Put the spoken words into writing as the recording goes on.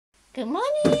Good morning,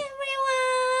 everyone.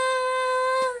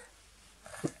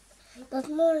 Good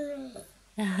morning.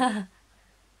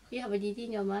 You have a DD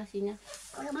in your mouth, Yuna.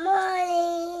 Good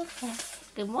morning.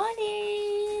 Good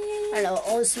morning. Alors,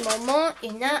 en ce moment,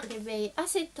 Yuna Réveil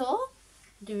assez tôt.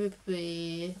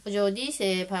 Depuis aujourd'hui,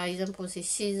 c'est par exemple c'est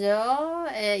 6 heures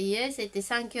et hier c'était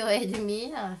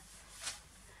 5h30.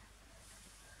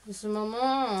 En ce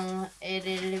moment, elle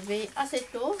est levée assez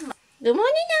tôt. Good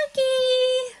morning, Naki.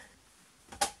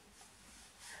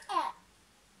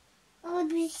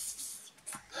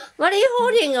 What are you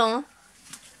holding on?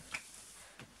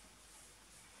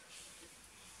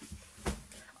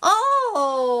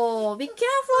 Oh, be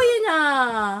careful,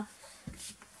 Yuna.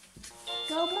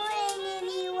 Good morning,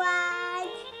 everyone.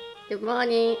 Good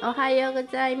morning. おはようご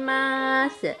ざいま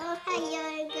す。おはよ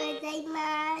うござい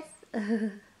ます。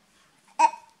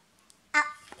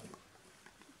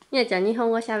みなちゃん、日本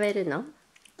語喋るの？うん。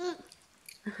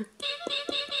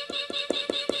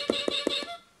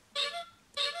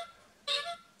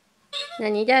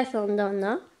何で遊んどん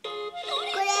の？これ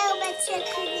おばちゃん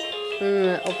う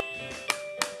ん。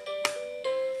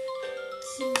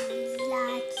キラ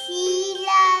キ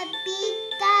ラ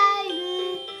光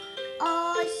るお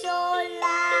空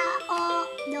を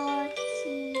どう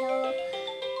しよう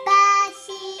バ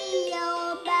シよ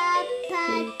ばぱ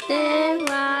で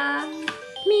は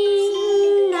み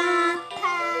んな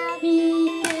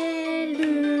見て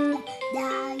るだ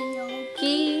よ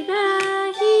キラ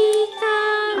光る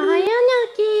あやな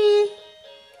き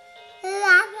うわ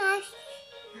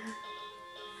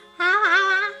は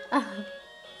あ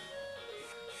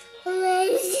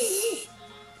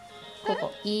こ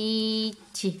こ1、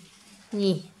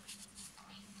2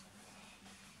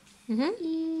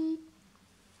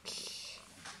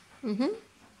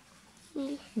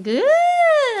グ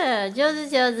ー上手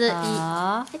上手。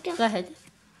Go ahead。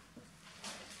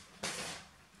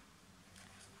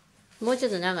もうちょ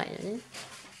っと長いのね。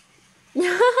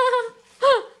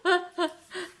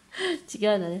違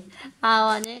うのね。あ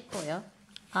はね、こうよ。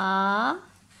あ。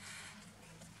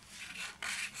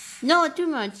No, too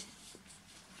much.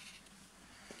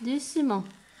 This small.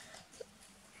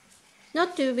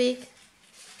 Not too big.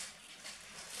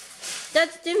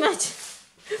 That's too much.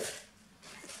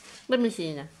 Let me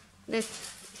see now. A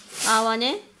は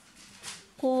ね、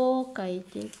こう書い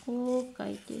て、こう書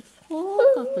いて、こう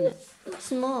書くね。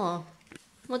small。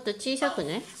もっと小さく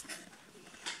ね。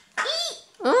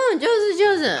うん、上手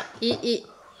上手。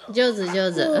上手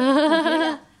上手。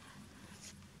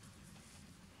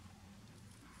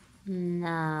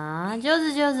なあ、上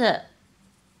手上手。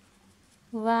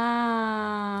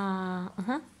わ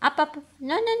ー。アップアップ。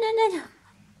No, no, no, no, no.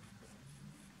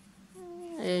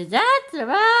 That's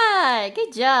right.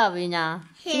 Good job, Yuna.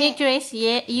 Can you trace?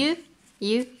 Yeah, you.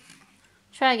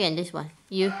 Try again. This one.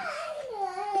 You.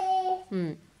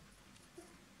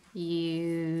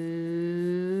 You.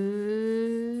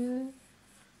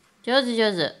 上手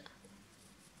上手。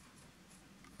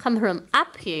Come from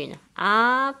up here, Yuna.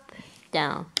 Up,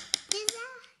 down.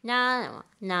 No.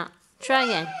 Try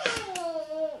again.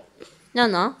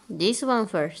 No. This one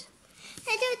first.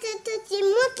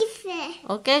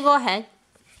 Okay, go ahead.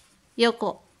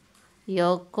 横、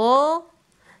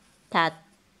立っ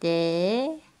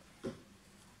て。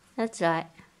That's right.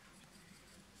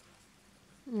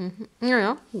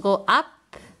 No. Go up,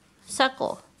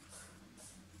 circle.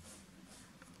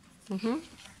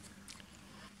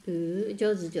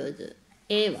 上手上手。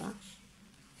A は？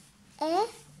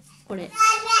これ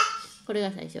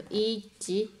が最初。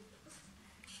1。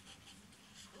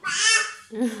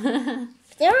でもやだ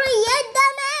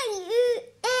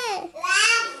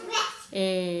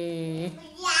ね。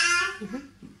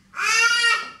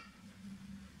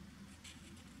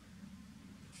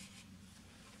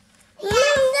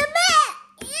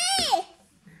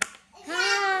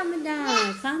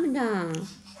Calm down.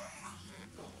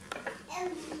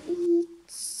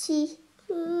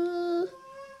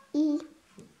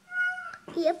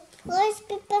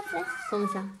 コム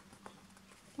さん。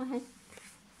Go ahead.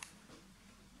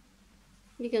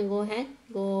 You can go ahead.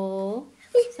 Go.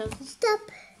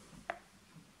 Stop.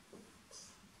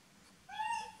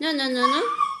 No. No,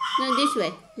 this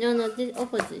way. No, this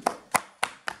opposite.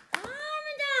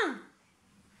 Calm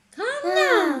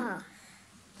down.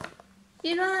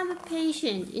 You don't have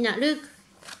patience. Ina, look.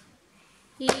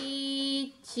 1,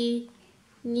 2,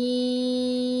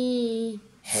 3.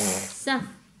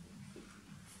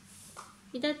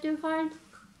 Is that too hard?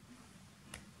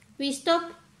 We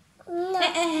stop? No.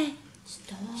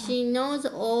 Stop. She knows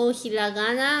all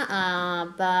Hiragana,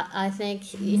 but I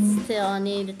think it still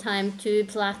need time to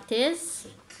practice.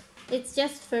 It's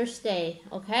just first day,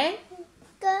 okay?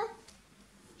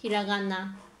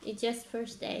 Hiragana. It's just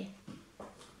first day.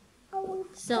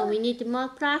 So we need more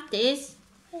practice.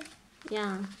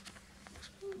 Yeah.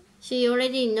 She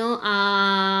already know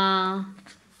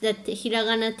the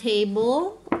Hiragana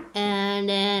table and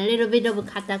a little bit of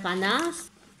katakana.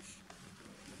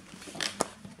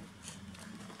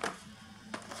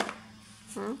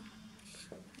 Huh?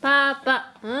 Papa.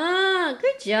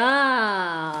 Good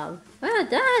job. Well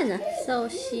done. So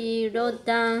she wrote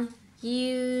down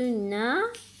Yuna.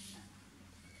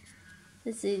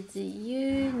 This is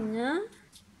Yuna.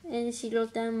 And she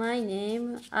wrote down my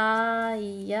name,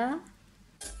 Aya.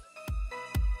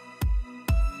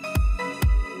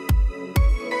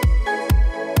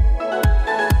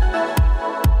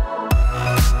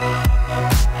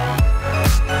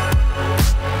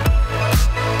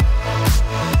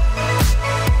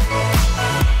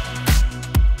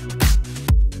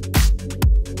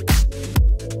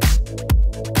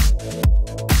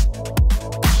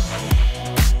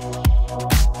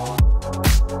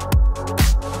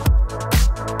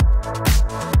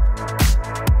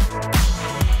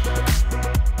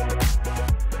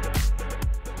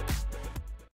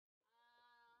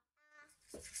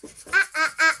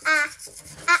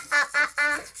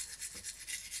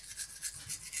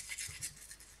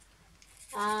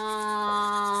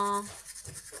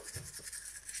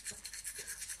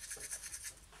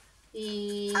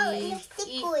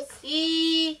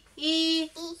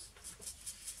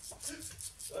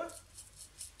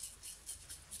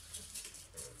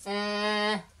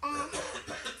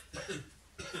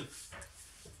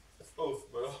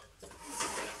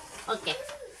 Okay.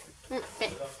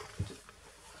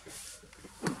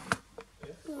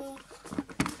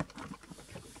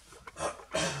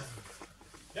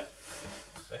 Ja,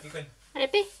 lagi kan.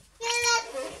 Happy?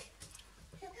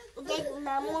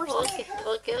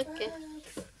 Okay. Okay.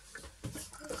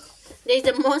 There's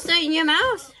a monster in your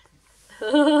mouth.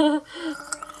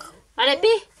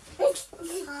 Happy? Okay.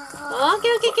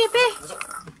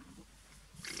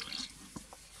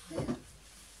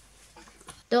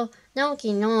直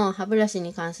樹の歯ブラシ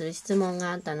に関する質問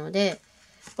があったので、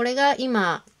これが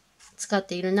今使っ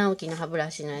ている直樹の歯ブ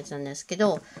ラシのやつなんですけ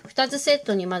ど、2つセッ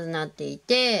トにまずなってい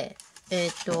て、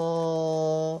何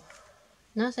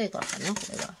歳からかなこ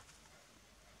れが。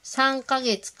3ヶ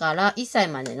月から1歳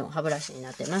までの歯ブラシに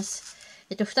なってます。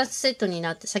2つセットに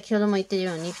なって、先ほども言ってる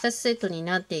ように2つセットに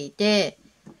なっていて、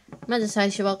まず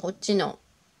最初はこっちの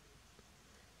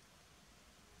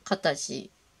形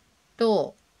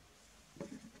と、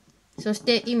そし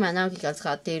て今直樹が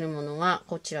使っているものが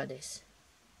こちらです。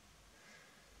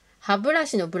歯ブラ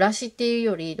シのブラシっていう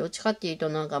より、どっちかっていうと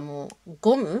なんかもう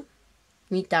ゴム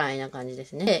みたいな感じで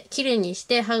すね。で、綺麗にし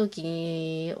て歯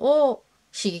茎を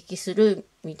刺激する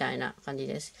みたいな感じ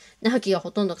です。直樹が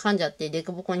ほとんど噛んじゃってデ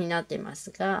コボコになってま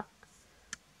すが、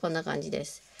こんな感じで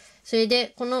す。それ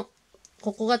で、こ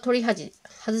こが取り外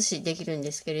しできるん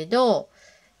ですけれど、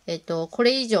こ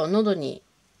れ以上喉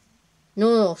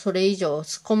をそれ以上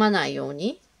突っ込まないよう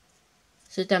に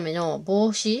するための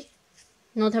防止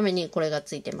のためにこれが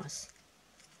ついてます。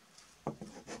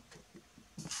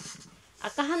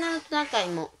赤鼻のトナカイ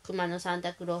も熊のサン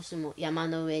タクロースも山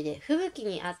の上で吹雪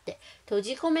にあって閉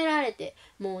じ込められて、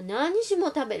もう何日も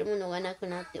食べるものがなく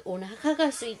なってお腹が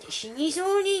空いて死に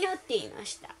そうになっていま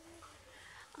した。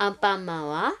アンパンマン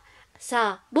は、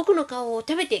さあ僕の顔を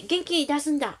食べて元気に出す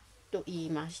んだと言い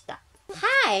ました。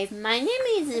Hi, my name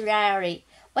is Larry.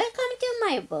 Welcome to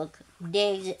my book.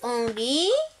 There's only...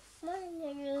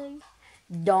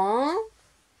 Don't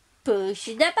push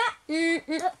the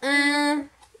button.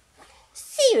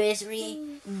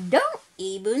 Seriously, don't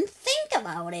even think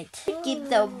about it. Give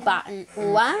the button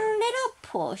one little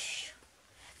push.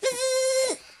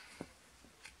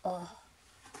 Oh,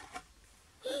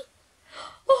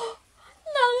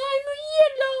 now I'm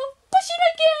yellow. Push it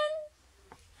again.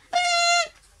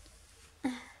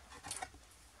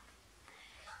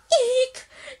 Eek!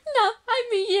 Now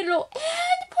I'm yellow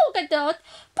and polka dot.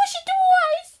 Push it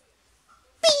twice.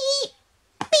 Beep!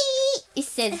 Beep! It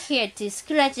says here to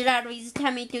scratch Larry's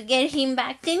tummy to get him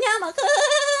back to normal.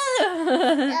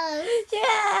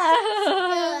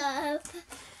 Yeah.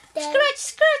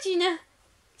 Scratch, Yuna.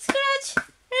 Scratch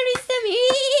Larry's tummy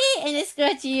and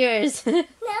scratch yours.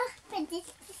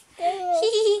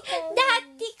 That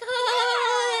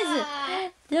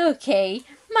tickles. Okay,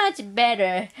 much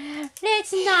better.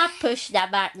 Let's not push the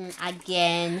button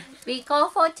again. We go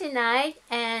for tonight,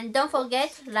 and don't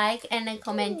forget like and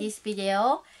comment this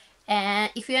video.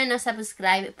 And if you are not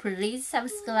subscribed, please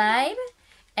subscribe.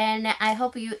 And I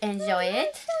hope you enjoy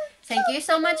it. Thank you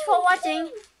so much for watching.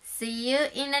 See you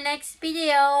in the next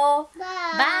video.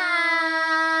 Bye.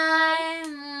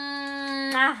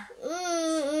 な。は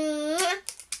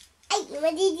い、今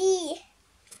じじ。